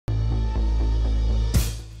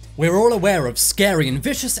We're all aware of scary and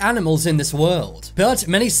vicious animals in this world, but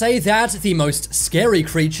many say that the most scary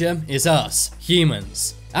creature is us,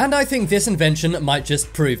 humans. And I think this invention might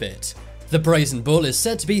just prove it. The Brazen Bull is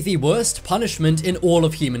said to be the worst punishment in all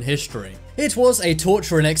of human history. It was a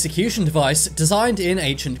torture and execution device designed in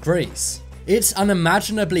ancient Greece. It's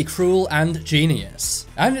unimaginably cruel and genius.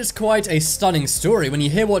 And it's quite a stunning story when you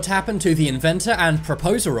hear what happened to the inventor and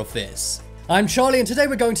proposer of this. I'm Charlie, and today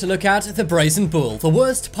we're going to look at the Brazen Bull, the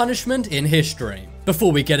worst punishment in history.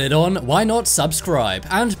 Before we get it on, why not subscribe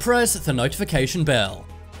and press the notification bell?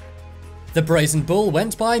 The Brazen Bull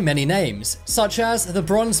went by many names, such as the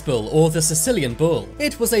Bronze Bull or the Sicilian Bull.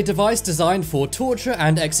 It was a device designed for torture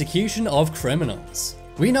and execution of criminals.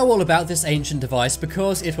 We know all about this ancient device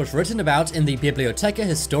because it was written about in the Bibliotheca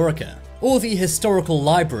Historica, or the Historical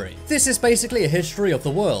Library. This is basically a history of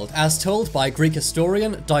the world as told by Greek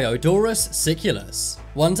historian Diodorus Siculus.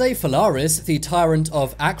 One day Phalaris, the tyrant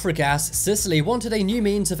of Akragas, Sicily, wanted a new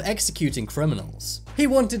means of executing criminals. He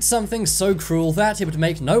wanted something so cruel that it would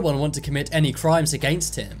make no one want to commit any crimes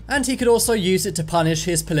against him, and he could also use it to punish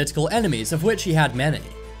his political enemies, of which he had many.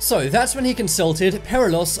 So that's when he consulted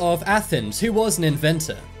Perilos of Athens, who was an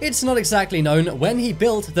inventor. It's not exactly known when he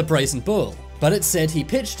built the Brazen Bull, but it's said he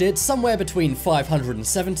pitched it somewhere between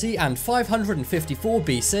 570 and 554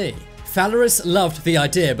 BC. Phalaris loved the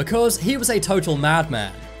idea because he was a total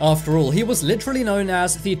madman. After all, he was literally known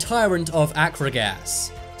as the Tyrant of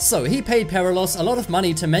Akragas. So he paid Perilos a lot of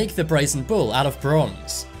money to make the Brazen Bull out of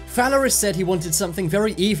bronze. Phalaris said he wanted something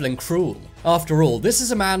very evil and cruel. After all, this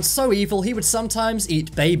is a man so evil he would sometimes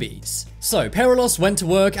eat babies. So Perilos went to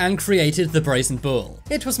work and created the Brazen Bull.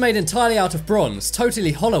 It was made entirely out of bronze,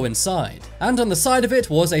 totally hollow inside, and on the side of it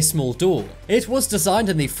was a small door. It was designed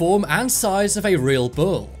in the form and size of a real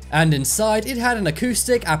bull, and inside it had an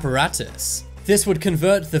acoustic apparatus. This would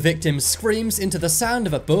convert the victim's screams into the sound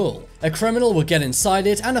of a bull. A criminal would get inside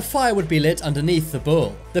it and a fire would be lit underneath the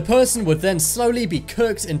bull. The person would then slowly be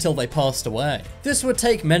cooked until they passed away. This would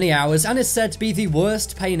take many hours and is said to be the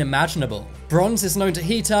worst pain imaginable. Bronze is known to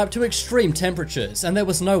heat up to extreme temperatures and there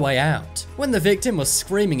was no way out. When the victim was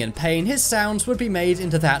screaming in pain, his sounds would be made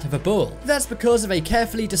into that of a bull. That's because of a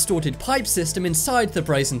carefully distorted pipe system inside the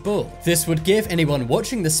Brazen Bull. This would give anyone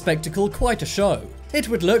watching the spectacle quite a show. It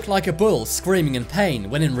would look like a bull screaming in pain,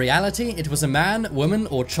 when in reality it was a man, woman,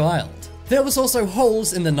 or child. There was also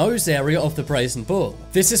holes in the nose area of the Brazen Bull.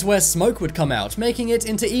 This is where smoke would come out, making it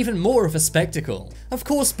into even more of a spectacle. Of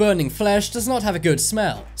course, burning flesh does not have a good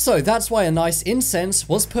smell, so that's why a nice incense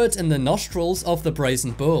was put in the nostrils of the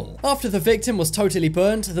Brazen Bull. After the victim was totally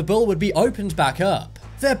burnt, the bull would be opened back up.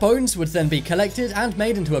 Their bones would then be collected and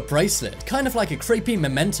made into a bracelet, kind of like a creepy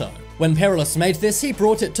memento. When Perilos made this, he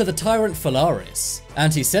brought it to the tyrant Phalaris.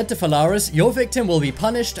 And he said to Phalaris, "Your victim will be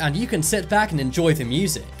punished and you can sit back and enjoy the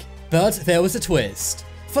music." But there was a twist.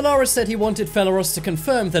 Phalaris said he wanted Phalaris to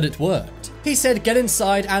confirm that it worked. He said, "Get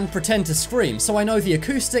inside and pretend to scream so I know the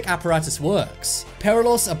acoustic apparatus works."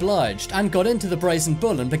 Perilos obliged and got into the Brazen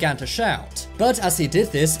Bull and began to shout. But as he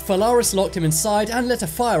did this, Phalaris locked him inside and lit a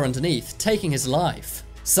fire underneath, taking his life.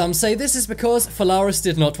 Some say this is because Phalaris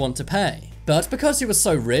did not want to pay. But because he was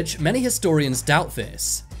so rich, many historians doubt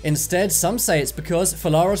this. Instead, some say it's because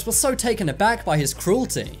Phalaris was so taken aback by his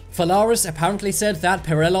cruelty. Phalaris apparently said that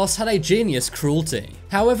Perilos had a genius cruelty.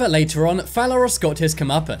 However, later on, Phalaris got his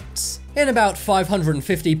comeuppance. In about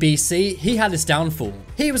 550 BC, he had his downfall.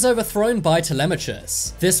 He was overthrown by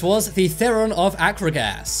Telemachus. This was the Theron of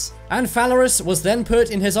Akragas. And Phalaris was then put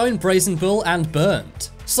in his own Brazen Bull and burnt.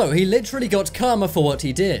 So he literally got karma for what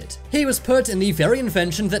he did. He was put in the very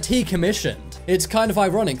invention that he commissioned. It's kind of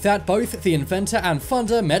ironic that both the inventor and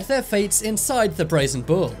funder met their fates inside the Brazen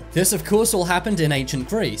Bull. This of course all happened in ancient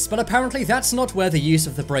Greece, but apparently that's not where the use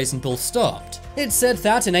of the Brazen Bull stopped. It's said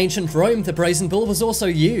that in ancient Rome the Brazen Bull was also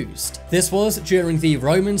used. This was during the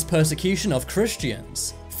Romans' persecution of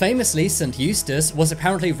Christians. Famously, St. Eustace was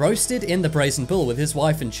apparently roasted in the Brazen Bull with his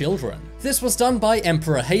wife and children. This was done by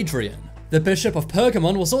Emperor Hadrian. The Bishop of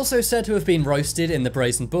Pergamon was also said to have been roasted in the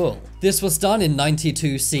Brazen Bull. This was done in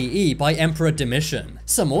 92 CE by Emperor Domitian.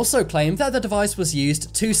 Some also claim that the device was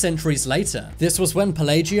used 2 centuries later. This was when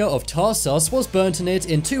Pelagia of Tarsus was burnt in it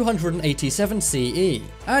in 287 CE,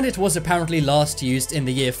 and it was apparently last used in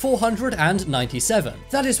the year 497.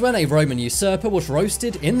 That is when a Roman usurper was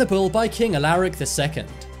roasted in the bull by King Alaric II.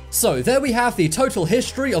 So there we have the total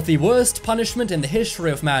history of the worst punishment in the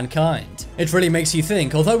history of mankind. It really makes you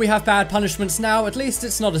think, although we have bad punishments now, at least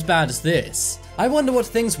it's not as bad as this. I wonder what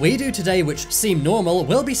things we do today which seem normal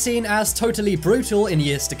will be seen as totally brutal in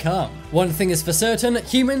years to come. One thing is for certain,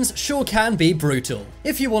 humans sure can be brutal.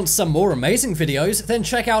 If you want some more amazing videos, then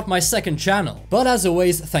check out my second channel. But as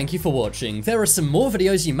always, thank you for watching. There are some more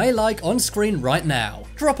videos you may like on screen right now.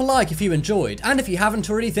 Drop a like if you enjoyed, and if you haven't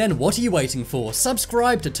already, then what are you waiting for?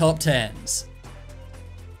 Subscribe to Top 10s.